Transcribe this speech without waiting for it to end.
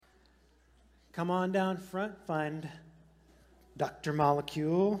Come on down front, find Dr.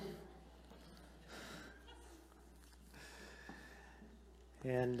 Molecule.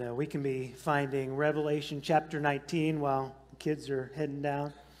 And we can be finding Revelation chapter 19 while the kids are heading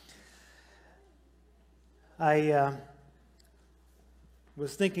down. I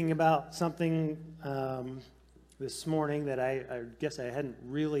was thinking about something this morning that I guess I hadn't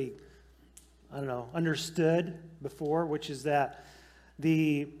really, understood before, which is that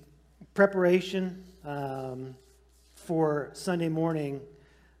the preparation for Sunday morning,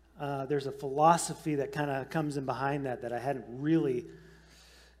 there's a philosophy that kind of comes in behind that I hadn't really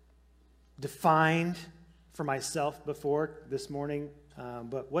defined for myself before this morning.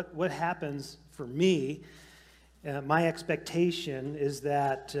 But what happens for me, my expectation is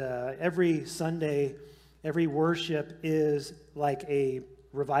that every Sunday, every worship is like a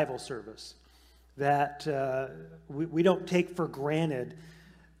revival service. That we don't take for granted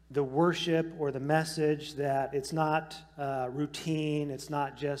the worship or the message, that it's not routine, it's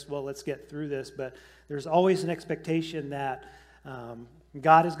not just, well, let's get through this, but there's always an expectation that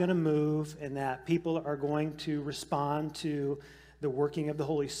God is going to move and that people are going to respond to the working of the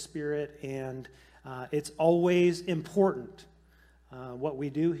Holy Spirit, and it's always important what we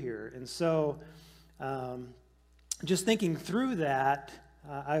do here. And so just thinking through that,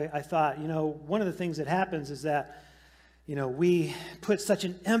 I thought, one of the things that happens is that we put such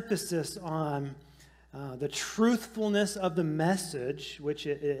an emphasis on the truthfulness of the message, which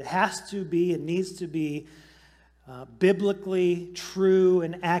it has to be, it needs to be biblically true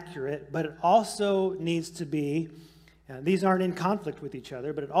and accurate, but it also needs to be, these aren't in conflict with each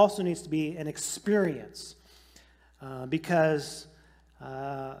other, but it also needs to be an experience. Because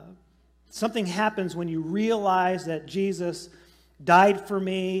something happens when you realize that Jesus died for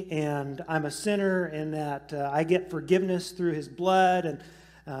me, and I'm a sinner, and that I get forgiveness through his blood,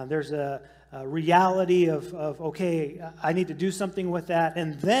 and there's a reality of, okay, I need to do something with that,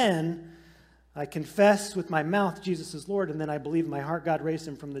 and then I confess with my mouth Jesus is Lord, and then I believe in my heart God raised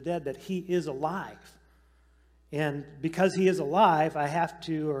him from the dead, that he is alive. And because he is alive, I have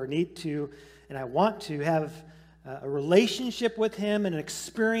to, or need to, and I want to have a relationship with him and an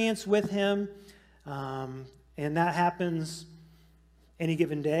experience with him, and that happens any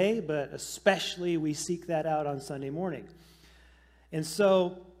given day, but especially we seek that out on Sunday morning. And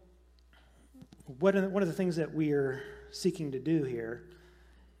so one of the things that we are seeking to do here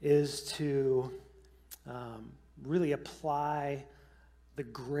is to really apply the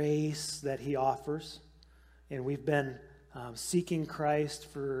grace that he offers. And we've been seeking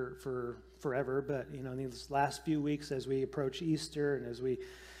Christ for forever, but in these last few weeks as we approach Easter and as we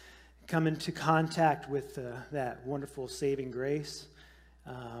come into contact with that wonderful saving grace,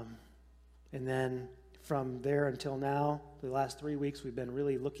 and then from there until now, the last 3 weeks, we've been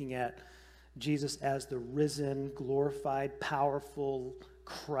really looking at Jesus as the risen, glorified, powerful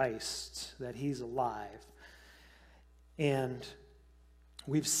Christ, that he's alive. And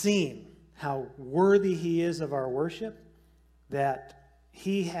we've seen how worthy he is of our worship, that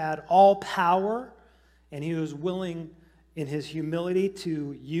he had all power, and he was willing in his humility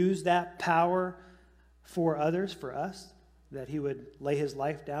to use that power for others, for us, that he would lay his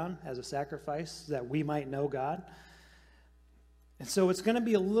life down as a sacrifice that we might know God. And so it's going to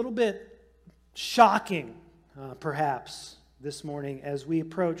be a little bit shocking, perhaps, this morning as we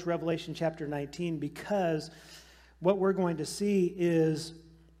approach Revelation chapter 19, because what we're going to see is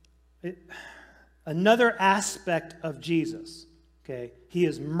another aspect of Jesus. Okay, he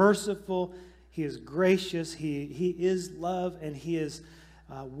is merciful, he is gracious, he is love, and he is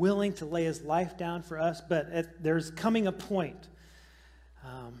willing to lay his life down for us. But there's coming a point,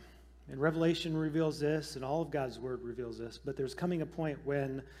 and Revelation reveals this, and all of God's word reveals this, but there's coming a point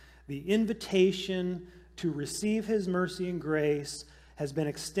when the invitation to receive his mercy and grace has been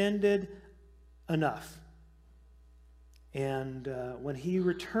extended enough. And when he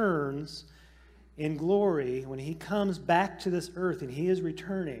returns in glory, when he comes back to this earth and he is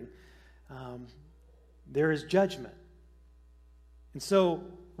returning, there is judgment. And so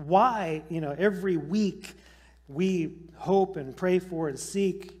why, every week we hope and pray for and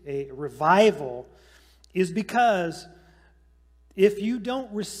seek a revival is because if you don't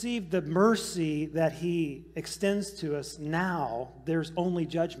receive the mercy that he extends to us now, there's only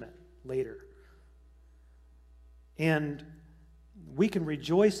judgment later. And we can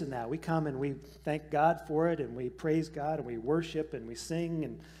rejoice in that. We come and we thank God for it, and we praise God, and we worship, and we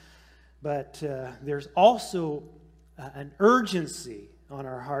sing. But there's also an urgency on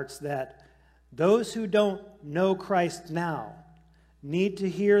our hearts that those who don't know Christ now need to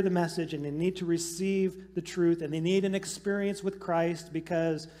hear the message, and they need to receive the truth, and they need an experience with Christ,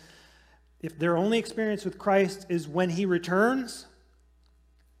 because if their only experience with Christ is when he returns,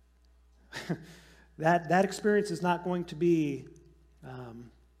 that experience is not going to be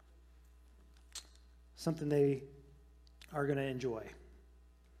something they are going to enjoy.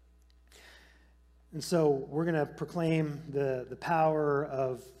 And so we're going to proclaim the power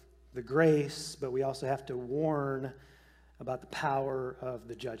of the grace, but we also have to warn about the power of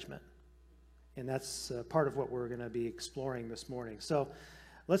the judgment. And that's part of what we're going to be exploring this morning. So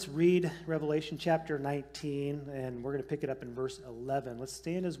let's read Revelation chapter 19, and we're going to pick it up in verse 11. Let's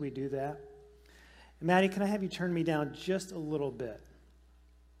stand as we do that. And Maddie, can I have you turn me down just a little bit?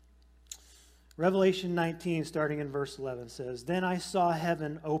 Revelation 19, starting in verse 11, says, "Then I saw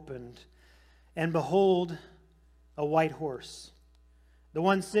heaven opened, and behold, a white horse. The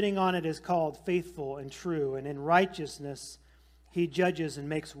one sitting on it is called Faithful and True, and in righteousness he judges and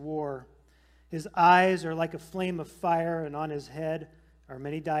makes war. His eyes are like a flame of fire, and on his head are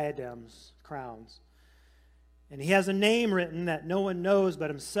many diadems, crowns. And he has a name written that no one knows but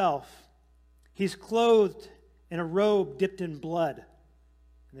himself. He's clothed in a robe dipped in blood,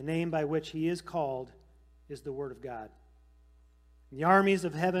 and the name by which he is called is the Word of God. And the armies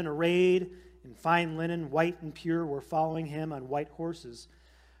of heaven, arrayed in fine linen, white and pure, were following him on white horses.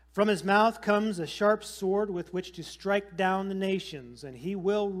 From his mouth comes a sharp sword with which to strike down the nations, and he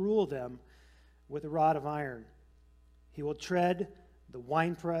will rule them with a rod of iron. He will tread the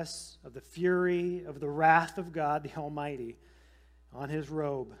winepress of the fury of the wrath of God the Almighty. On his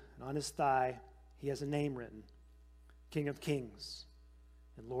robe and on his thigh he has a name written, King of Kings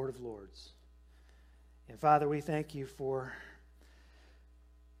and Lord of Lords." And Father, we thank you for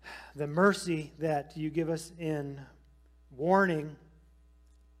the mercy that you give us in warning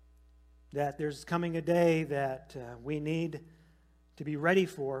that there's coming a day that we need to be ready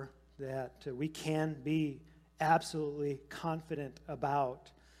for, that we can be absolutely confident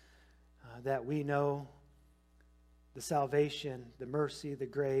about, that we know the salvation, the mercy, the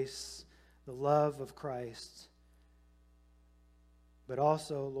grace, the love of Christ, but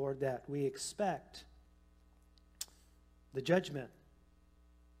also, Lord, that we expect the judgment.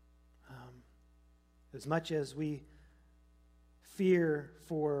 As much as we fear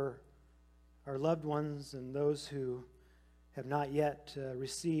for our loved ones and those who have not yet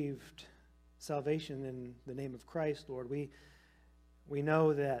received salvation in the name of Christ, Lord, we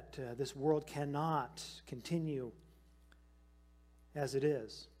know that this world cannot continue as it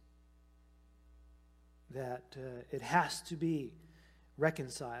is, that it has to be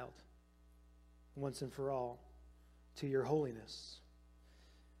reconciled once and for all to your holiness.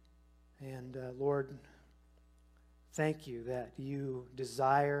 And Lord, thank you that you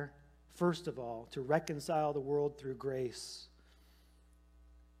desire, first of all, to reconcile the world through grace.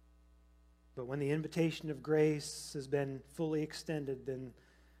 But when the invitation of grace has been fully extended, then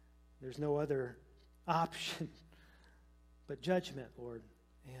there's no other option but judgment, Lord.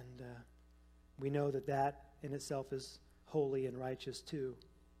 And we know that that in itself is holy and righteous too.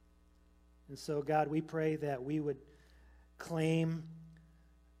 And so, God, we pray that we would claim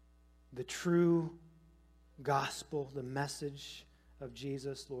the true gospel, the message of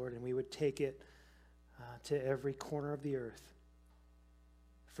Jesus, Lord, and we would take it to every corner of the earth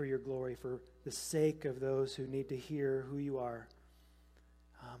for your glory, for the sake of those who need to hear who you are.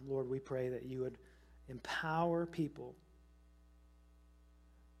 Lord, we pray that you would empower people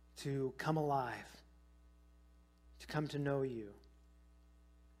to come alive, to come to know you,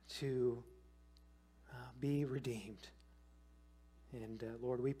 to be redeemed. And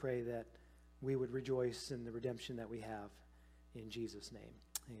Lord, we pray that we would rejoice in the redemption that we have in Jesus' name.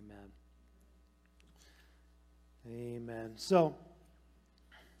 Amen. Amen. So,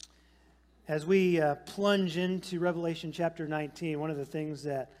 as we plunge into Revelation chapter 19, one of the things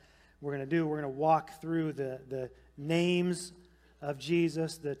that we're going to do, we're going to walk through the names of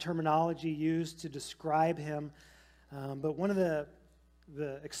Jesus, the terminology used to describe him. But one of the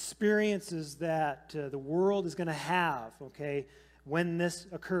experiences that the world is going to have, okay, when this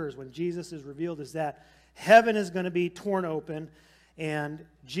occurs, when Jesus is revealed, is that heaven is going to be torn open and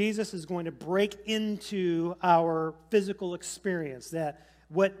Jesus is going to break into our physical experience, that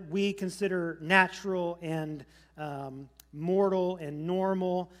what we consider natural and mortal and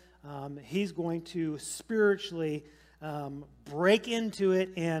normal, he's going to spiritually break into it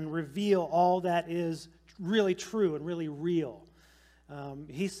and reveal all that is really true and really real.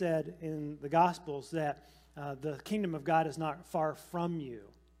 He said in the Gospels that the kingdom of God is not far from you.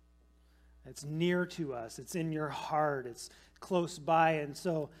 It's near to us. It's in your heart. It's close by. And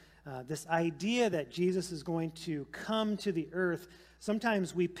so this idea that Jesus is going to come to the earth,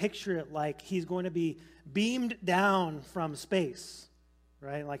 sometimes we picture it like he's going to be beamed down from space.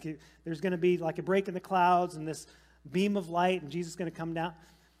 right? There's going to be like a break in the clouds and this beam of light, and Jesus is going to come down.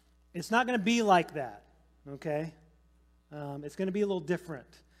 It's not going to be like that, okay? It's going to be a little different.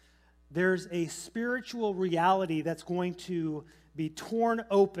 There's a spiritual reality that's going to be torn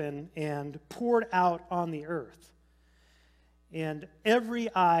open and poured out on the earth. And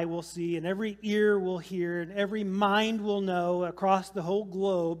every eye will see, and every ear will hear, and every mind will know across the whole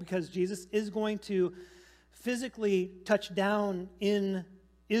globe, because Jesus is going to physically touch down in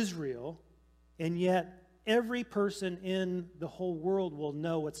Israel, and yet every person in the whole world will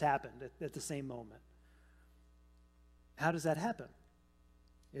know what's happened at the same moment. How does that happen?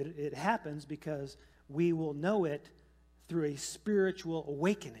 It happens because we will know it through a spiritual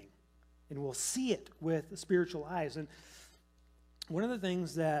awakening, and we'll see it with spiritual eyes. And one of the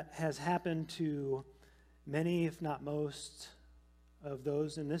things that has happened to many, if not most, of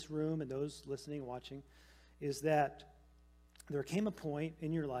those in this room and those listening and watching is that there came a point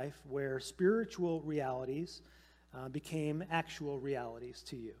in your life where spiritual realities became actual realities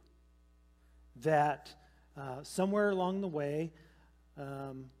to you. That somewhere along the way,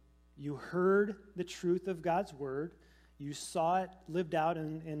 you heard the truth of God's word, you saw it lived out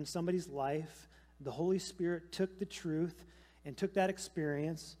in somebody's life, the Holy Spirit took the truth and took that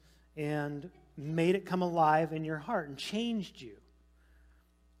experience and made it come alive in your heart and changed you.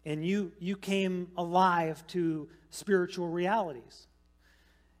 And you came alive to spiritual realities.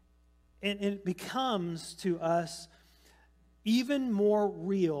 And it becomes to us even more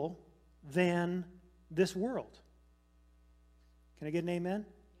real than this world. Can I get an amen?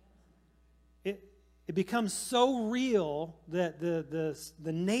 It becomes so real that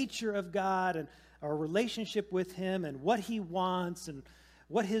the nature of God and our relationship with Him and what He wants and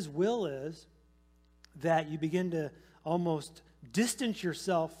what His will is, that you begin to almost distance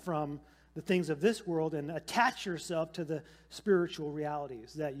yourself from the things of this world and attach yourself to the spiritual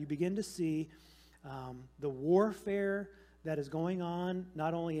realities, that you begin to see the warfare that is going on,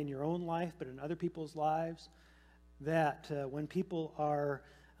 not only in your own life, but in other people's lives, that when people are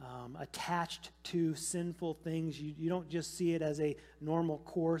attached to sinful things, you don't just see it as a normal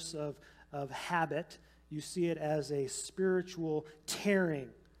course of habit. You see it as a spiritual tearing,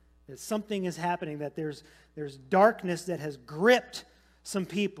 that something is happening, that there's darkness that has gripped some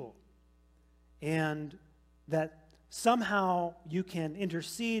people, and that somehow you can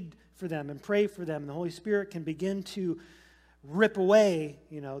intercede for them and pray for them, and the Holy Spirit can begin to rip away,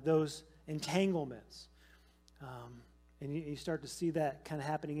 those entanglements. And you start to see that kind of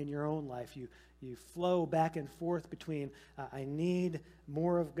happening in your own life. You flow back and forth between, I need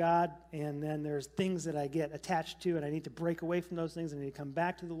more of God, and then there's things that I get attached to, and I need to break away from those things, and I need to come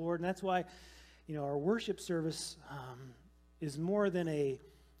back to the Lord. And that's why, our worship service is more than a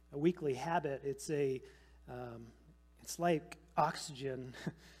weekly habit. It's like oxygen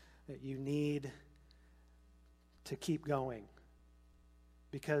that you need to keep going,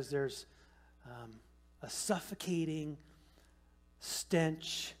 because there's a suffocating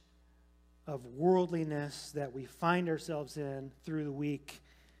stench of worldliness that we find ourselves in through the week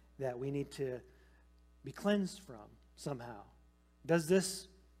that we need to be cleansed from somehow. Does this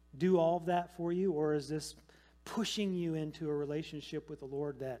do all of that for you, or is this pushing you into a relationship with the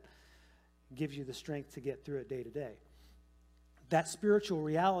Lord that gives you the strength to get through it day to day? That spiritual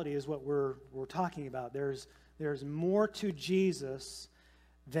reality is what we're talking about. There's more to Jesus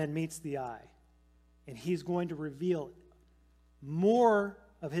than meets the eye, and He's going to reveal more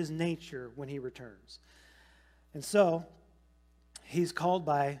of His nature when He returns. And so He's called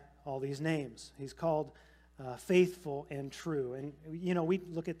by all these names. He's called faithful and true. And we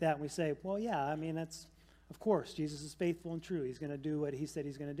look at that and we say, well, yeah, that's, of course, Jesus is faithful and true. He's going to do what He said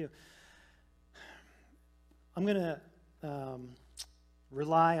He's going to do. I'm going to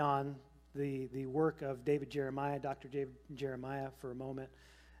rely on the work of David Jeremiah, Dr. David Jeremiah, for a moment.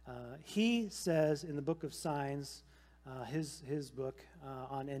 He says in the Book of Signs, his book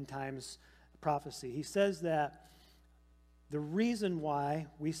on end times prophecy, he says that the reason why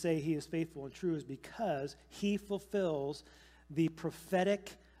we say He is faithful and true is because He fulfills the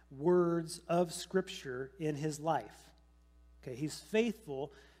prophetic words of Scripture in His life. Okay, He's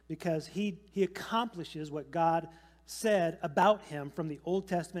faithful because he accomplishes what God said about Him from the Old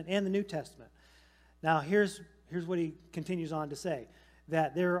Testament and the New Testament. Now, here's what he continues on to say.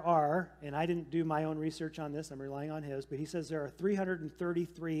 That there are, and I didn't do my own research on this, I'm relying on his, but he says there are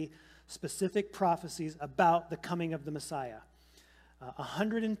 333 specific prophecies about the coming of the Messiah.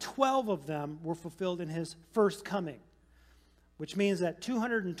 112 of them were fulfilled in His first coming, which means that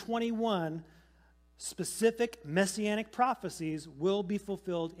 221 specific messianic prophecies will be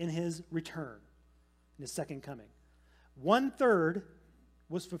fulfilled in His return, in His second coming. 1/3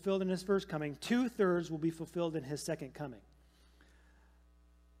 was fulfilled in his first coming, 2/3 will be fulfilled in his second coming.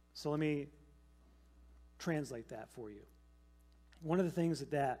 So let me translate that for you. One of the things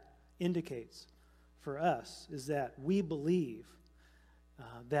that indicates for us is that we believe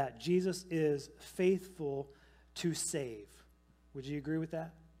that Jesus is faithful to save. Would you agree with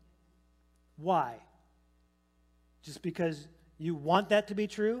that? Why? Just because you want that to be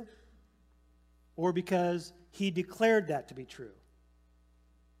true? Or because he declared that to be true?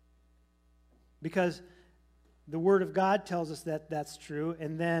 Because the Word of God tells us that that's true,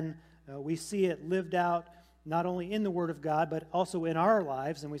 and then we see it lived out not only in the Word of God, but also in our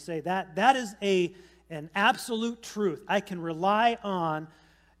lives, and we say that is an absolute truth. I can rely on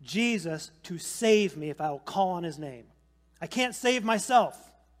Jesus to save me if I will call on his name. I can't save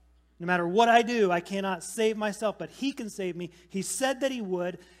myself. No matter what I do, I cannot save myself, but he can save me. He said that he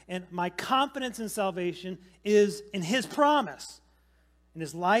would, and my confidence in salvation is in his promise. In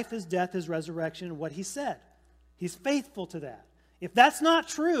his life, his death, his resurrection, and what he said. He's faithful to that. If that's not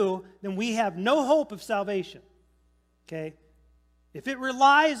true, then we have no hope of salvation. Okay? If it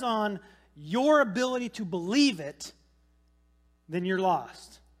relies on your ability to believe it, then you're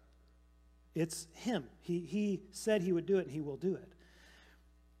lost. It's him. He said he would do it, and he will do it.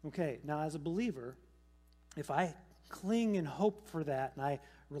 Okay, now as a believer, if I cling and hope for that, and I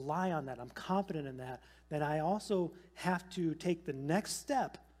rely on that, I'm confident in that, then I also have to take the next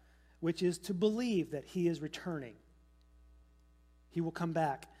step, which is to believe that he is returning. He will come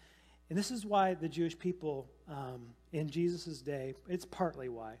back. And this is why the Jewish people in Jesus' day, it's partly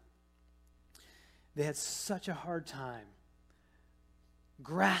why, they had such a hard time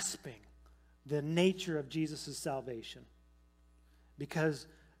grasping the nature of Jesus' salvation. Because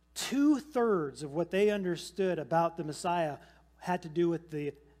 2/3 of what they understood about the Messiah had to do with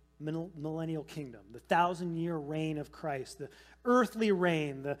the millennial kingdom, the 1,000-year reign of Christ, the earthly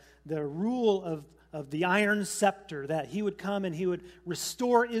reign, the rule of the iron scepter, that he would come and he would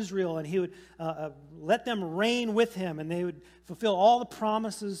restore Israel and he would let them reign with him, and they would fulfill all the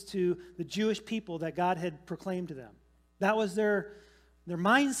promises to the Jewish people that God had proclaimed to them. That was their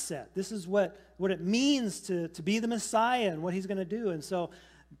mindset. This is what it means to be the Messiah and what he's going to do. And so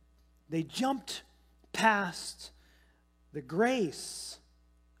they jumped past the grace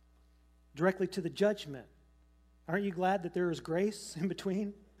directly to the judgment. Aren't you glad that there is grace in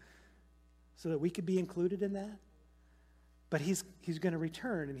between so that we could be included in that? But he's going to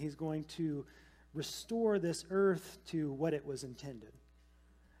return, and he's going to restore this earth to what it was intended.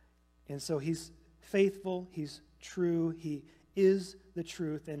 And so he's faithful, he's true, he is the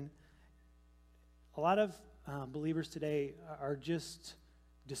truth. And a lot of believers today are just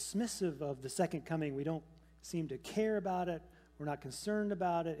dismissive of the second coming. We don't seem to care about it. We're not concerned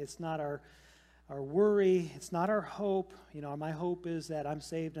about it. It's not our worry. It's not our hope. My hope is that I'm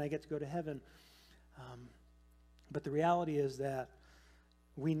saved and I get to go to heaven. But the reality is that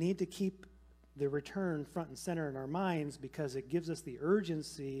we need to keep the return front and center in our minds, because it gives us the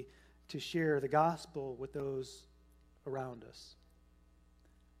urgency to share the gospel with those around us.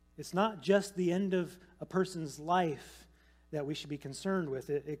 It's not just the end of a person's life that we should be concerned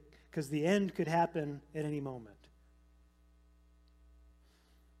with, because the end could happen at any moment.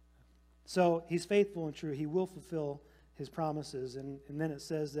 So he's faithful and true. He will fulfill his promises. And then it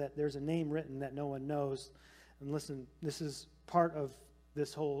says that there's a name written that no one knows. And listen, this is part of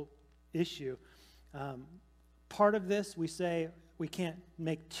this whole issue. Part of this, we say we can't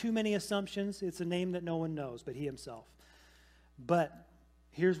make too many assumptions. It's a name that no one knows but he himself. But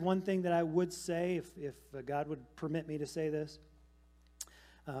here's one thing that I would say, if God would permit me to say this.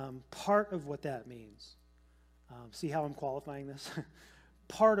 Part of what that means, see how I'm qualifying this?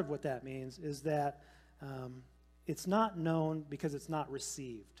 Part of what that means is that it's not known because it's not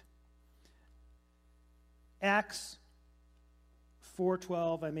received. Acts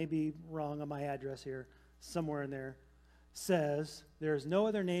 4:12, I may be wrong on my address here, somewhere in there, says, there is no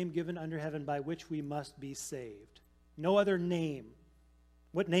other name given under heaven by which we must be saved. No other name.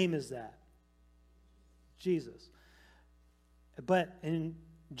 What name is that? Jesus. But in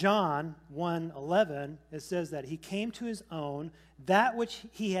John 1:11, it says that he came to his own, that which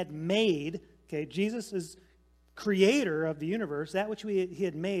he had made. Okay, Jesus is creator of the universe, that which he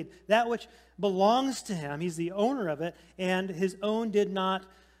had made, that which belongs to him. He's the owner of it, and his own did not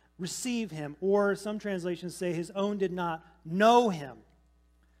receive him. Or some translations say his own did not know him.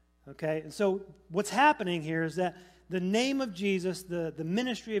 Okay, and so what's happening here is that the name of Jesus, the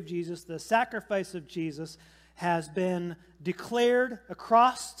ministry of Jesus, the sacrifice of Jesus has been declared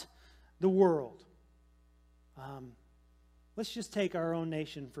across the world. Let's just take our own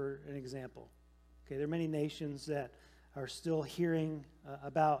nation for an example. Okay, there are many nations that are still hearing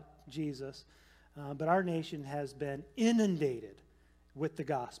about Jesus. But our nation has been inundated with the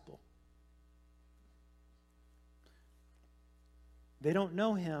gospel. They don't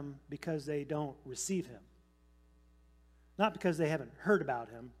know him because they don't receive him. Not because they haven't heard about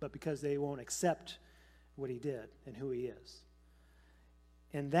him, but because they won't accept what he did and who he is.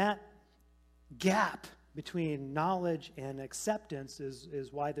 And that gap between knowledge and acceptance is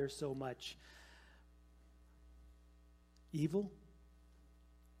why there's so much evil,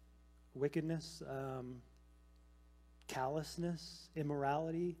 wickedness, callousness,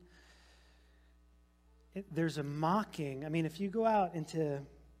 immorality. There's a mocking. I mean, if you go out into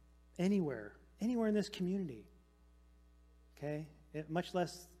anywhere in this community, okay, much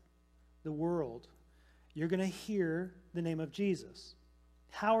less the world, you're going to hear the name of Jesus.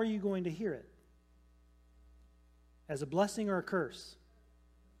 How are you going to hear it? As a blessing or a curse?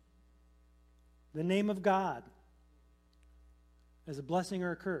 The name of God. As a blessing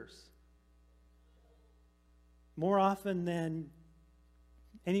or a curse? More often than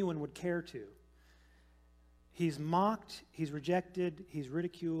anyone would care to. He's mocked, he's rejected, he's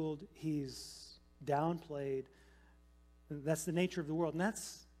ridiculed, he's downplayed. That's the nature of the world. And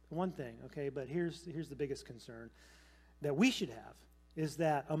that's one thing, okay? But here's the biggest concern that we should have is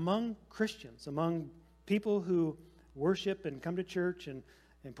that among Christians, among people who worship and come to church and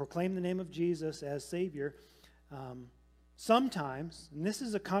proclaim the name of Jesus as Savior, sometimes, and this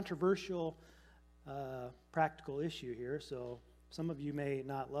is a controversial practical issue here, so some of you may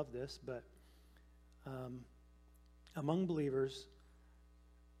not love this, but among believers,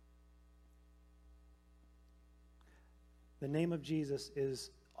 the name of Jesus is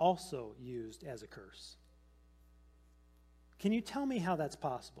also used as a curse. Can you tell me how that's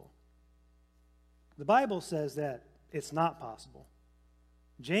possible? The Bible says that it's not possible.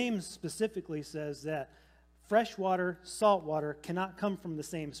 James specifically says that fresh water, salt water cannot come from the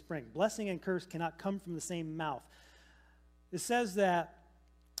same spring. Blessing and curse cannot come from the same mouth. It says that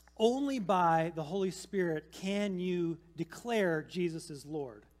only by the Holy Spirit can you declare Jesus is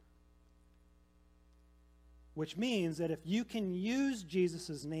Lord. Which means that if you can use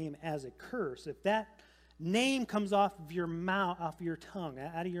Jesus' name as a curse, if that name comes off of your mouth, off your tongue,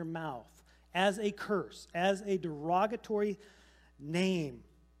 out of your mouth, as a curse, as a derogatory name,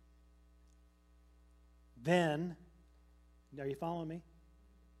 then, are you following me?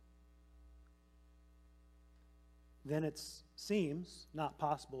 Then it seems not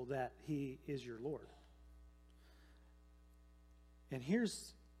possible that he is your Lord. And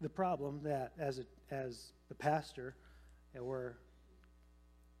here's the problem that as the pastor, or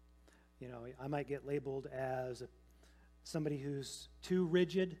I might get labeled as somebody who's too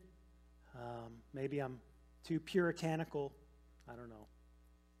rigid. Maybe I'm too puritanical. I don't know.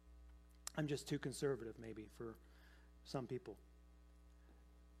 I'm just too conservative, maybe, for some people.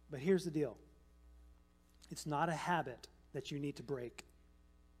 But here's the deal. It's not a habit that you need to break.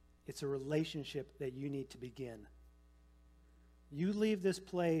 It's a relationship that you need to begin. You leave this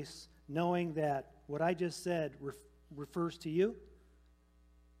place knowing that what I just said refers to you,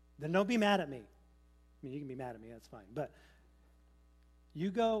 then don't be mad at me. I mean, you can be mad at me, that's fine. But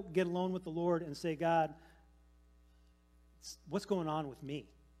you go get alone with the Lord and say, God, what's going on with me,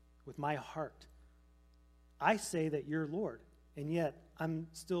 with my heart? I say that you're Lord, and yet I'm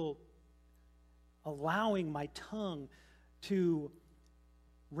still allowing my tongue to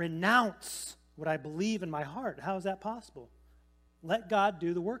renounce what I believe in my heart. How is that possible? Let God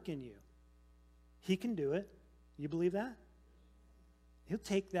do the work in you. He can do it. You believe that? He'll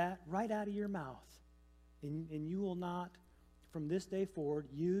take that right out of your mouth. And you will not, from this day forward,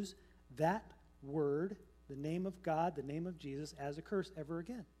 use that word, the name of God, the name of Jesus, as a curse ever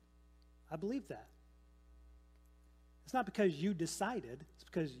again. I believe that. It's not because you decided. It's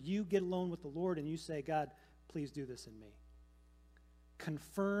because you get alone with the Lord and you say, God, please do this in me.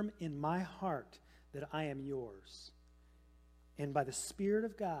 Confirm in my heart that I am yours. And by the Spirit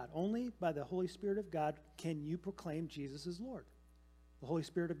of God, only by the Holy Spirit of God, can you proclaim Jesus as Lord. The Holy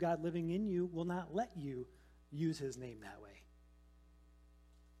Spirit of God living in you will not let you use his name that way.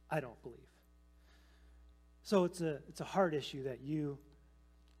 I don't believe. So it's a hard issue that you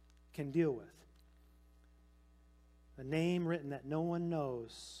can deal with. A name written that no one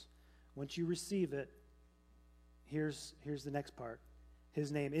knows. Once you receive it, here's the next part.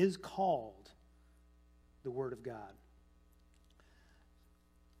 His name is called the Word of God.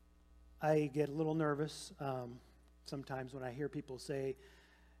 I get a little nervous sometimes when I hear people say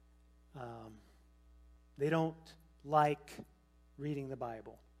they don't like reading the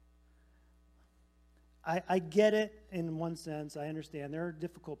Bible. I get it in one sense. I understand. There are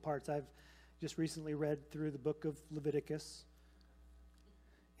difficult parts. I've just recently read through the book of Leviticus.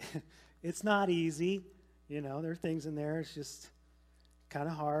 It's not easy. You know, there are things in there. It's just kind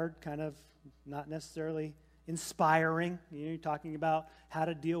of hard, kind of not necessarily inspiring. You know, you're talking about how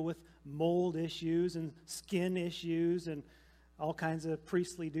to deal with mold issues and skin issues and all kinds of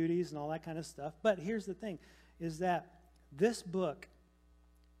priestly duties and all that kind of stuff. But here's the thing, is that this book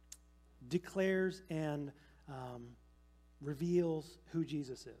declares and reveals who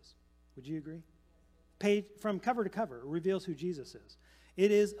Jesus is. Would you agree? Page from cover to cover, reveals who Jesus is. It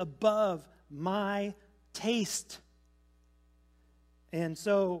is above my taste. And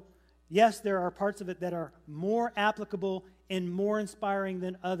so, yes, there are parts of it that are more applicable and more inspiring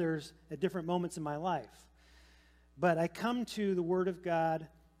than others at different moments in my life. But I come to the Word of God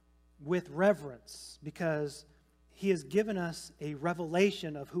with reverence because He has given us a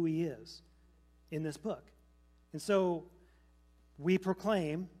revelation of who He is in this book. And so we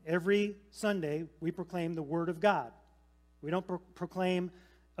proclaim, every Sunday, we proclaim the Word of God. We don't proclaim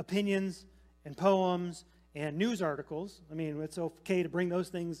opinions and poems and news articles. I mean, it's okay to bring those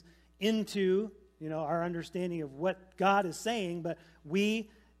things into, you know, our understanding of what God is saying, but we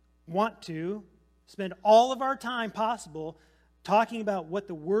want to spend all of our time possible talking about what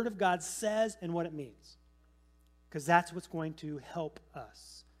the Word of God says and what it means. Because that's what's going to help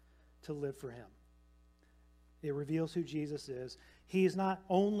us to live for Him. It reveals who Jesus is. He is not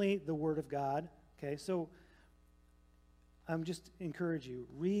only the Word of God. Okay, so I'm just encourage you,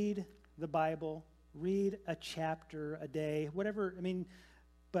 read the Bible, read a chapter a day, whatever, I mean,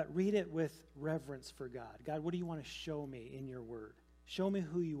 but read it with reverence for God. God, what do you want to show me in your Word? Show me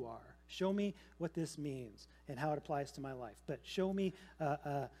who you are. Show me what this means and how it applies to my life. But show me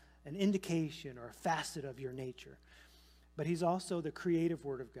an indication or a facet of your nature. But He's also the creative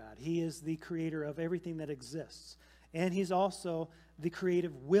Word of God. He is the creator of everything that exists. And He's also the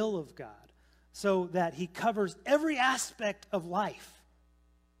creative will of God, so that He covers every aspect of life.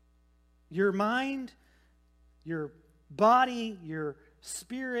 Your mind, your body, your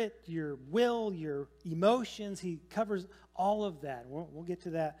spirit, your will, your emotions. He covers all of that. We'll get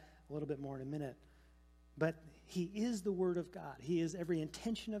to that a little bit more in a minute. But He is the Word of God. He is every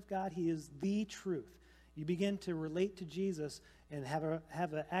intention of God. He is the truth. You begin to relate to Jesus and have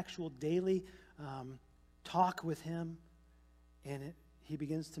an actual daily talk with Him, and He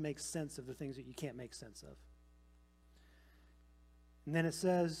begins to make sense of the things that you can't make sense of. And then it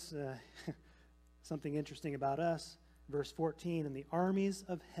says something interesting about us. Verse 14, and the armies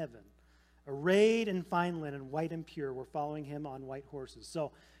of heaven, arrayed in fine linen, white and pure, were following Him on white horses.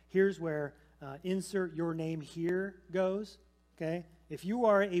 So here's where insert your name here goes. Okay? If you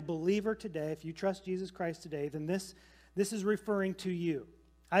are a believer today, if you trust Jesus Christ today, then this is referring to you.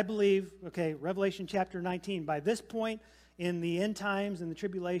 I believe, okay, Revelation chapter 19, by this point in the end times and the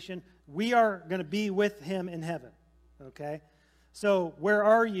tribulation, we are going to be with Him in heaven. Okay? So where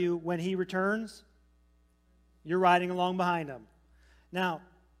are you when He returns? You're riding along behind Him. Now,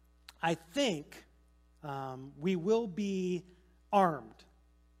 I think we will be armed.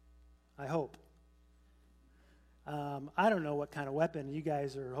 I hope. I don't know what kind of weapon you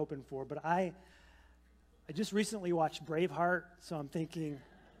guys are hoping for, but I just recently watched Braveheart, so I'm thinking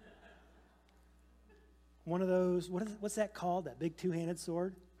one of those, what's that called, that big two-handed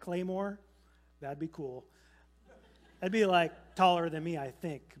sword? Claymore? That'd be cool. That'd be like taller than me, I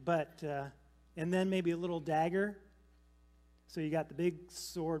think, but... and then maybe a little dagger. So you got the big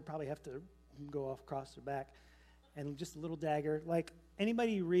sword, probably have to go off across the back. And just a little dagger. Like,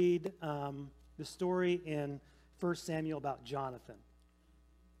 anybody read the story in 1 Samuel about Jonathan?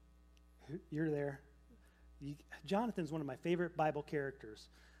 You're there. Jonathan's one of my favorite Bible characters.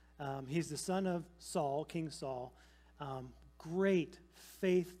 He's the son of Saul, King Saul. Great,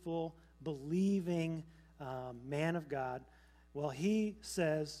 faithful, believing man of God. Well, he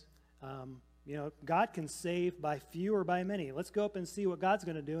says... you know, God can save by few or by many. Let's go up and see what God's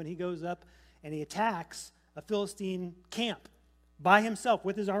going to do. And he goes up and he attacks a Philistine camp by himself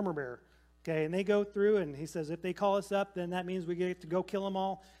with his armor bearer. Okay, and they go through and he says, if they call us up, then that means we get to go kill them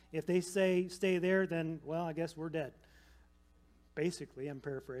all. If they say stay there, then, well, I guess we're dead. Basically, I'm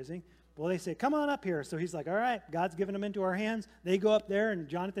paraphrasing. Well, they say, come on up here. So he's like, all right, God's given them into our hands. They go up there and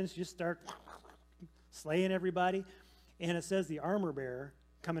Jonathan's just start slaying everybody. And it says the armor bearer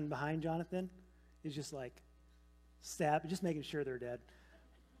coming behind Jonathan is just like just making sure they're dead.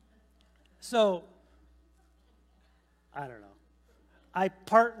 So, I don't know.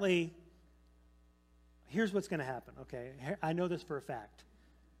 Here's what's going to happen, okay? I know this for a fact.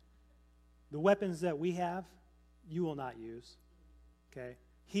 The weapons that we have, you will not use, okay?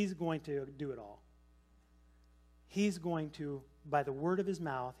 He's going to do it all. He's going to by the word of his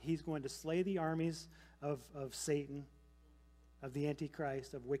mouth, he's going to slay the armies of Satan, of the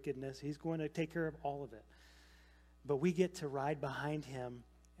Antichrist, of wickedness. He's going to take care of all of it. But we get to ride behind him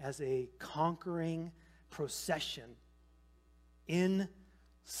as a conquering procession in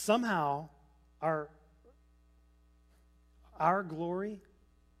somehow our glory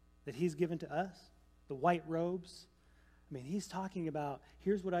that he's given to us, the white robes. I mean, he's talking about,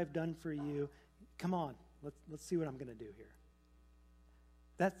 here's what I've done for you. Come on, let's see what I'm going to do here.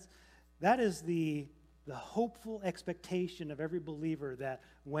 That is the hopeful expectation of every believer, that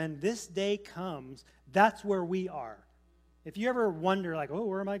when this day comes, that's where we are. If you ever wonder, like, oh,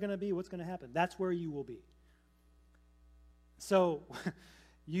 where am I going to be? What's going to happen? That's where you will be. So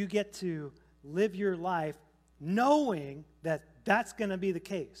you get to live your life knowing that that's going to be the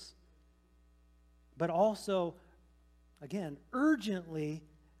case. But also, again, urgently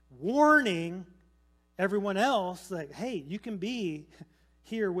warning everyone else, like, hey, you can be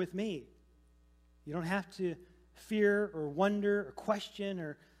here with me. You don't have to fear or wonder or question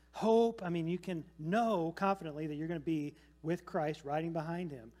or hope. I mean, you can know confidently that you're going to be with Christ, riding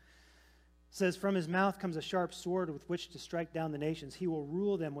behind him. It says, from his mouth comes a sharp sword with which to strike down the nations. He will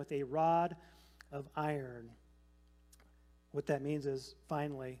rule them with a rod of iron. What that means is,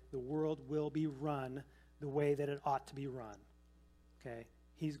 finally, the world will be run the way that it ought to be run. Okay?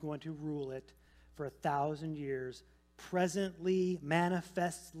 He's going to rule it for 1,000 years, presently,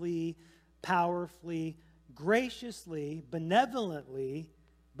 manifestly, powerfully, graciously, benevolently,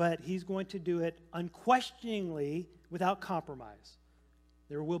 but he's going to do it unquestioningly without compromise.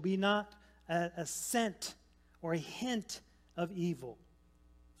 There will be not a scent or a hint of evil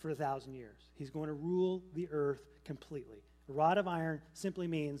for 1,000 years. He's going to rule the earth completely. A rod of iron simply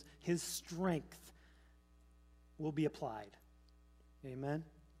means his strength will be applied. Amen?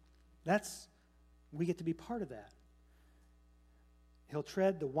 We get to be part of that. He'll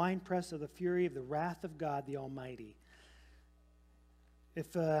tread the winepress of the fury of the wrath of God the Almighty.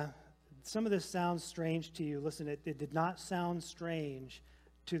 If some of this sounds strange to you, listen, it did not sound strange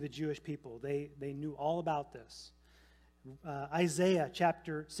to the Jewish people. They knew all about this. Isaiah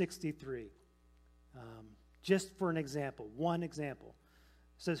chapter 63. Just for an example, one example.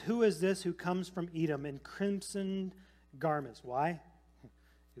 It says, who is this who comes from Edom in crimson garments? Why?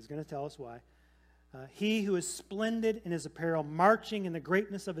 He's going to tell us why. He who is splendid in his apparel, marching in the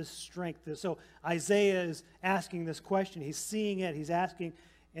greatness of his strength. So Isaiah is asking this question. He's seeing it. He's asking.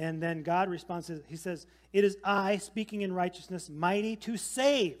 And then God responds. He says, it is I, speaking in righteousness, mighty to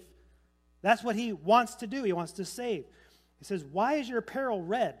save. That's what he wants to do. He wants to save. He says, why is your apparel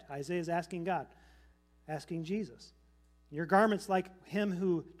red? Isaiah is asking God, asking Jesus. Your garment's like him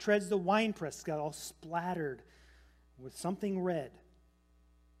who treads the winepress. It's got all splattered with something red.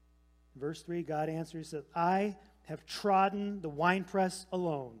 Verse 3, God answers, he says, I have trodden the winepress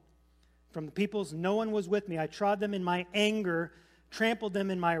alone. From the peoples, no one was with me. I trod them in my anger, trampled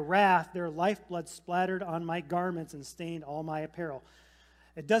them in my wrath. Their lifeblood splattered on my garments and stained all my apparel.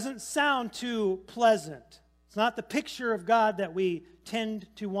 It doesn't sound too pleasant. It's not the picture of God that we tend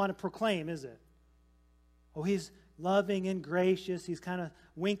to want to proclaim, is it? Oh, he's loving and gracious. He's kind of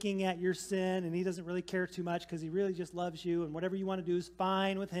winking at your sin, and he doesn't really care too much because he really just loves you, and whatever you want to do is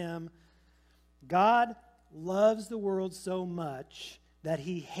fine with him. God loves the world so much that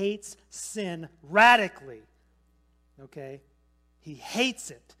he hates sin radically. Okay? He hates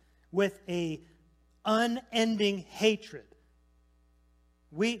it with a unending hatred.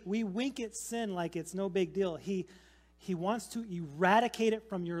 We wink at sin like it's no big deal. He wants to eradicate it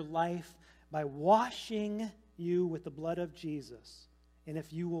from your life by washing you with the blood of Jesus. And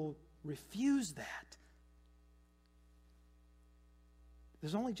if you will refuse that,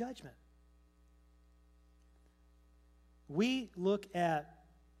 there's only judgment. We look at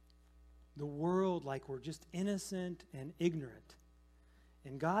the world like we're just innocent and ignorant.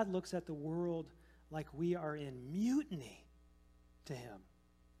 And God looks at the world like we are in mutiny to him.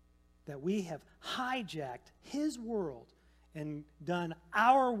 That we have hijacked his world and done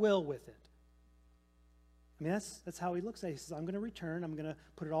our will with it. I mean, that's how he looks at it. He says, I'm going to return. I'm going to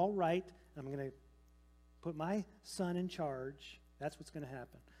put it all right. I'm going to put my son in charge. That's what's going to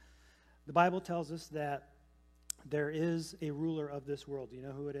happen. The Bible tells us that there is a ruler of this world. Do you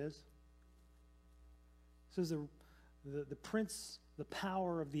know who it is? It says the prince, the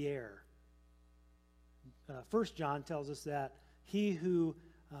power of the air. 1 John tells us that he who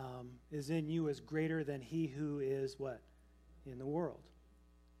is in you is greater than he who is what? In the world.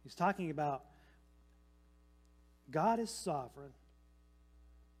 He's talking about God is sovereign,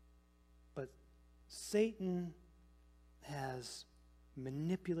 but Satan has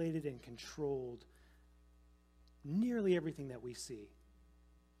manipulated and controlled nearly everything that we see.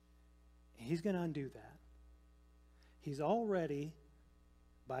 And he's going to undo that. He's already,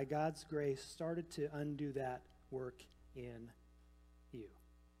 by God's grace, started to undo that work in you.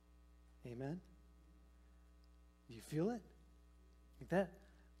 Amen? Do you feel it? Like that?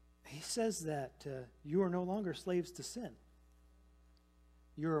 He says that you are no longer slaves to sin.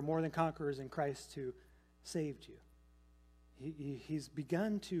 You are more than conquerors in Christ who saved you. He's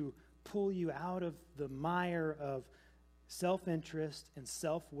begun to pull you out of the mire of self-interest and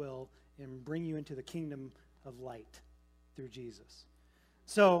self-will and bring you into the kingdom of light through Jesus.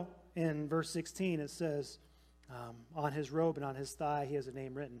 So, in verse 16, it says, on his robe and on his thigh, he has a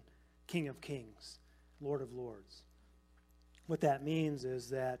name written, King of Kings, Lord of Lords. What that means is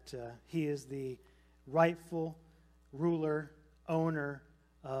that he is the rightful ruler, owner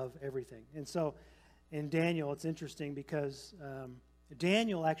of everything. And so, in Daniel, it's interesting because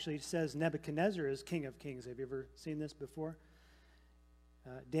Daniel actually says Nebuchadnezzar is King of Kings. Have you ever seen this before?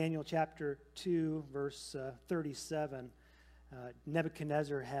 Daniel chapter 2, verse 37,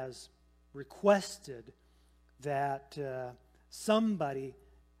 Nebuchadnezzar has requested that somebody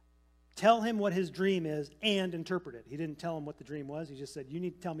tell him what his dream is and interpret it. He didn't tell him what the dream was. He just said, you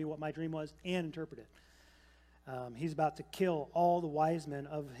need to tell me what my dream was and interpret it. He's about to kill all the wise men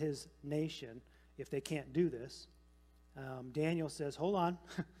of his nation if they can't do this. Daniel says, hold on,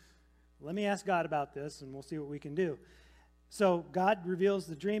 let me ask God about this and we'll see what we can do. So God reveals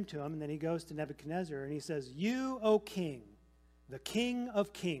the dream to him, and then he goes to Nebuchadnezzar and he says, you, O king, the King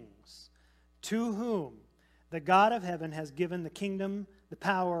of Kings, to whom the God of heaven has given the kingdom, the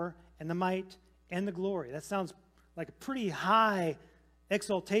power, and the might, and the glory. That sounds like a pretty high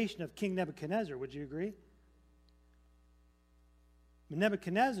exaltation of King Nebuchadnezzar. Would you agree?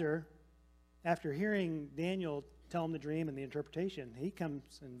 Nebuchadnezzar, after hearing Daniel tell him the dream and the interpretation, he comes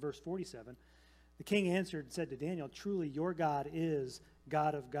in verse 47. The king answered and said to Daniel, truly your God is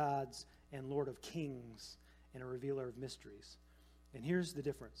God of gods and Lord of kings and a revealer of mysteries. And here's the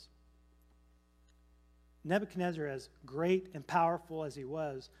difference. Nebuchadnezzar, as great and powerful as he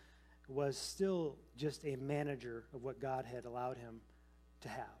was still just a manager of what God had allowed him to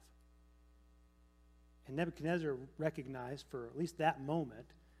have. And Nebuchadnezzar recognized for at least that moment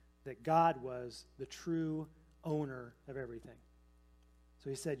that God was the true owner of everything.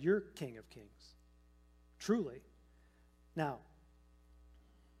 So he said, you're King of Kings. Truly. Now,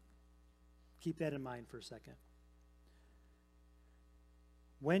 keep that in mind for a second.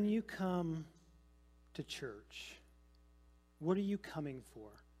 When you come to church, what are you coming for?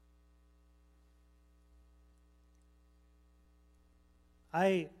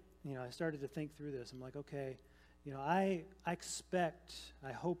 I started to think through this. I'm like, okay, I expect,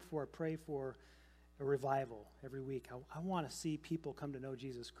 I hope for, I pray for a revival every week. I want to see people come to know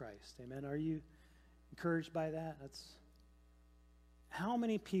Jesus Christ. Amen. Are you encouraged by that? How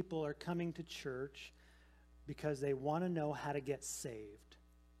many people are coming to church because they want to know how to get saved?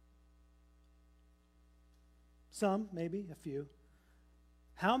 Some, maybe, a few.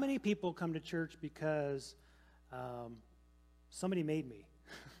 How many people come to church because somebody made me?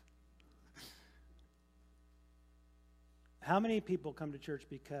 How many people come to church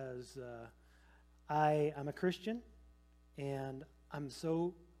because I'm a Christian and I'm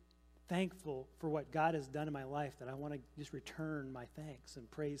so thankful for what God has done in my life that I want to just return my thanks and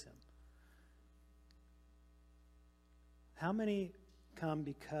praise Him? How many come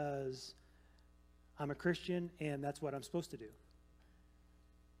because I'm a Christian and that's what I'm supposed to do?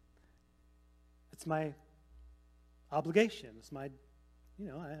 It's my obligation. It's my,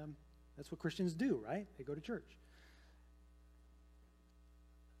 that's what Christians do, right? They go to church.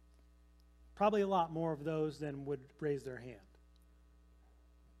 Probably a lot more of those than would raise their hand.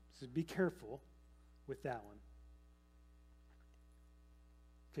 So be careful with that one,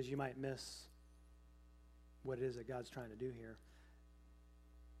 because you might miss what it is that God's trying to do here.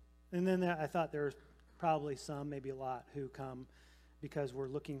 And then I thought there was probably some, maybe a lot, who come because we're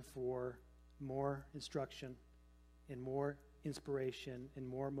looking for more instruction and more inspiration and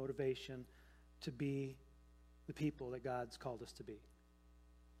more motivation to be the people that God's called us to be.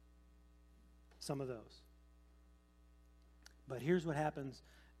 Some of those. But here's what happens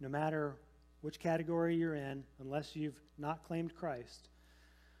no matter which category you're in, unless you've not claimed Christ,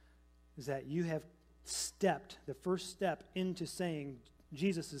 is that you have stepped, the first step into saying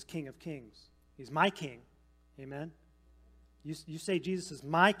Jesus is King of Kings. He's my King. Amen? You say Jesus is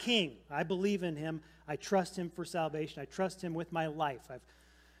my King. I believe in Him. I trust Him for salvation. I trust Him with my life.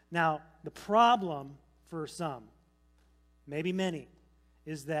 Now, the problem for some, maybe many,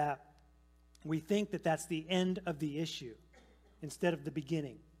 is that we think that that's the end of the issue instead of the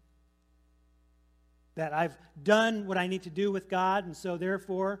beginning. that I've done what I need to do with God, and so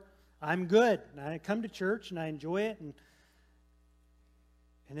therefore I'm good. And I come to church and I enjoy it, and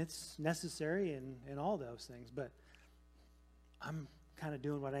it's necessary and all those things, but I'm kind of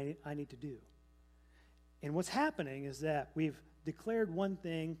doing what I need to do. And what's happening is that we've declared one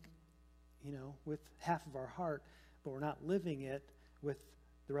thing, with half of our heart, but we're not living it with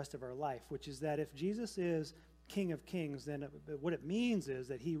the rest of our life, which is that if Jesus is King of Kings, then what it means is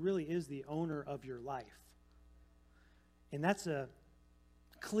that he really is the owner of your life. And that's a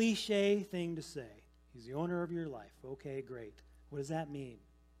cliche thing to say. He's the owner of your life. Okay, great. What does that mean?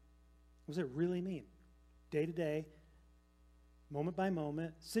 What does it really mean? Day to day, moment by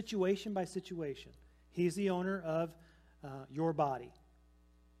moment, situation by situation. He's the owner of your body.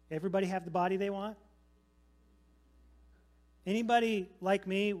 Everybody have the body they want? Anybody like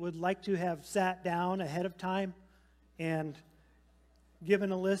me would like to have sat down ahead of time and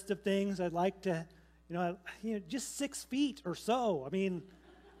given a list of things I'd like to, just 6 feet or so. I mean,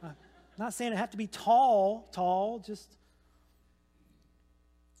 I'm not saying I have to be tall, just.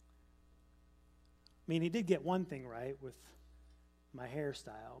 I mean, he did get one thing right with my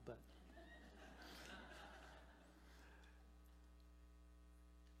hairstyle, but.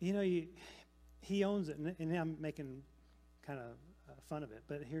 He owns it, and I'm making kind of fun of it,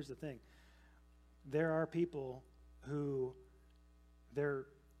 but here's the thing. There are people who they're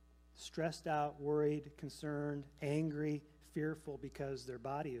stressed out, worried, concerned, angry, fearful because their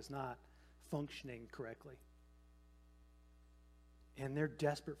body is not functioning correctly. And they're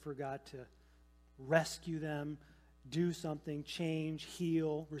desperate for God to rescue them, do something, change,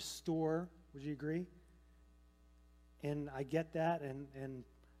 heal, restore. Would you agree? And I get that, and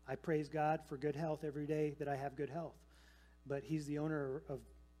I praise God for good health every day that I have good health. But he's the owner of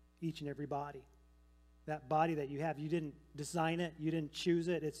each and every body. That body that you have, you didn't design it, you didn't choose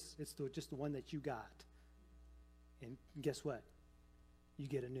it, it's just the one that you got. And guess what? You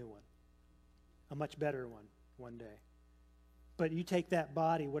get a new one. A much better one day. But you take that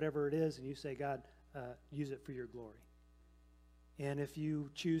body, whatever it is, and you say, God, use it for your glory. And if you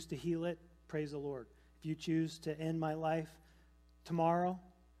choose to heal it, praise the Lord. If you choose to end my life tomorrow,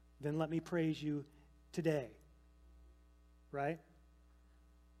 then let me praise you today. Right?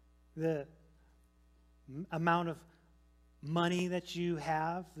 The amount of money that you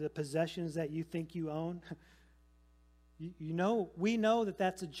have, the possessions that you think you own, we know that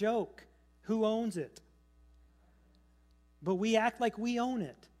that's a joke. Who owns it? But we act like we own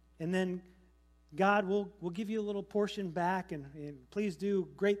it. And then God will give you a little portion back, and please do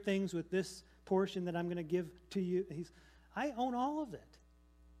great things with this portion that I'm going to give to you. I own all of it.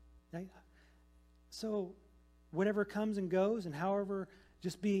 So whatever comes and goes, and however,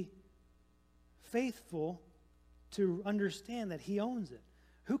 just be faithful to understand that he owns it.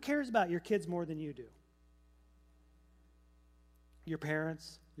 Who cares about your kids more than you do? Your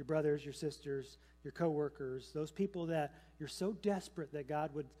parents, your brothers, your sisters, your coworkers, those people that you're so desperate that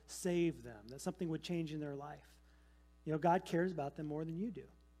God would save them, that something would change in their life. God cares about them more than you do. It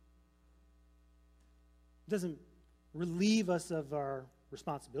doesn't relieve us of our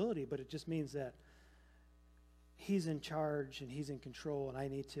responsibility, but it just means that he's in charge and he's in control, and I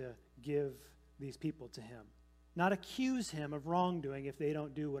need to give these people to him. Not accuse him of wrongdoing if they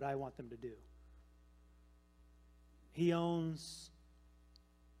don't do what I want them to do. He owns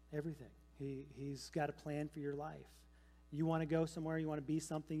everything. He's got a plan for your life. You want to go somewhere, you want to be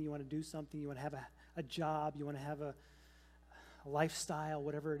something, you want to do something, you want to have a job, you want to have a lifestyle,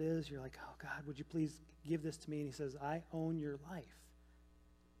 whatever it is. You're like, oh God, would you please give this to me? And he says, I own your life.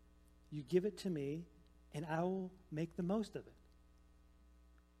 You give it to me, and I will make the most of it.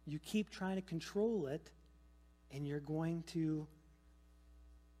 You keep trying to control it, and you're going to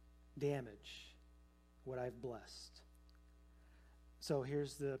damage what I've blessed. So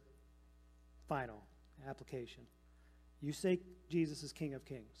here's the final application. You say Jesus is King of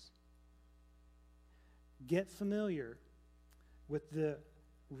Kings. Get familiar with the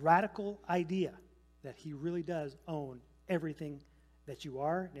radical idea that he really does own everything that you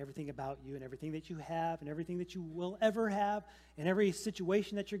are, and everything about you, and everything that you have, and everything that you will ever have, and every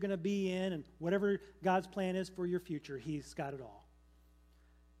situation that you're going to be in, and whatever God's plan is for your future, he's got it all.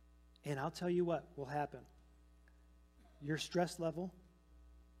 And I'll tell you what will happen. Your stress level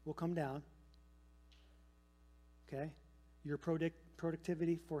will come down. Okay? Your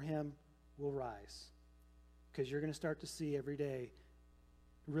productivity for him will rise. Because you're going to start to see every day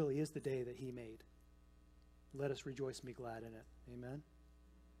really is the day that he made. Let us rejoice and be glad in it. Amen?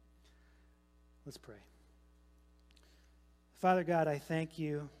 Let's pray. Father God, I thank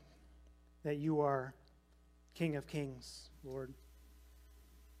you that you are King of Kings, Lord.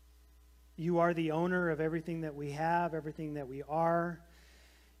 You are the owner of everything that we have, everything that we are.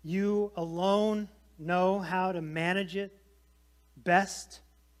 You alone know how to manage it best,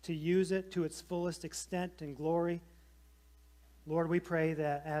 to use it to its fullest extent and glory. Lord, we pray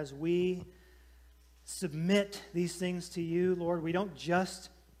that as we submit these things to you, Lord, we don't just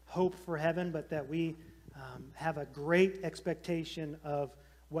hope for heaven, but that we have a great expectation of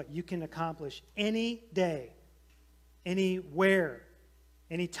what you can accomplish any day, anywhere,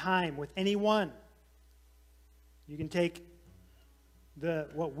 anytime, with anyone. You can take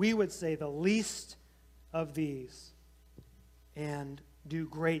what we would say the least of these and do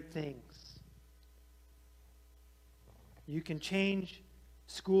great things. You can change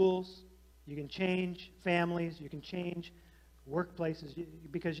schools, you can change families, you can change workplaces,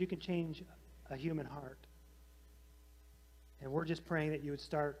 because you can change a human heart. And we're just praying that you would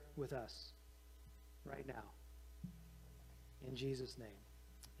start with us right now. In Jesus' name,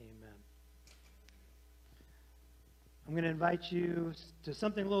 amen. I'm going to invite you to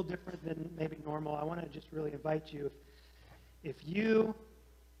something a little different than maybe normal. I want to just really invite you, if you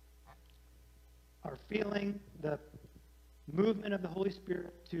are feeling the movement of the Holy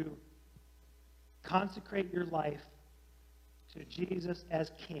Spirit to consecrate your life to Jesus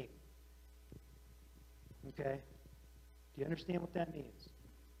as King. Okay? Do you understand what that means?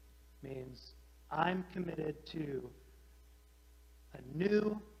 It means I'm committed to a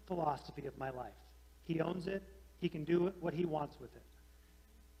new philosophy of my life. He owns it. He can do what he wants with it.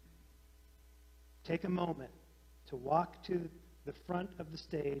 Take a moment to walk to the front of the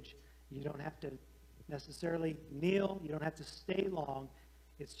stage. You don't have to necessarily kneel. You don't have to stay long.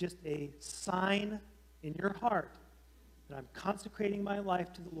 It's just a sign in your heart that I'm consecrating my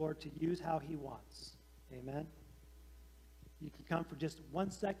life to the Lord to use how he wants. Amen? You can come for just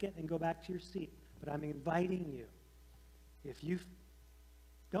 1 second and go back to your seat. But I'm inviting you. If you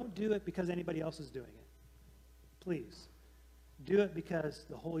don't do it because anybody else is doing it, please do it because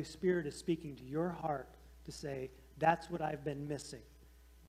the Holy Spirit is speaking to your heart to say, that's what I've been missing.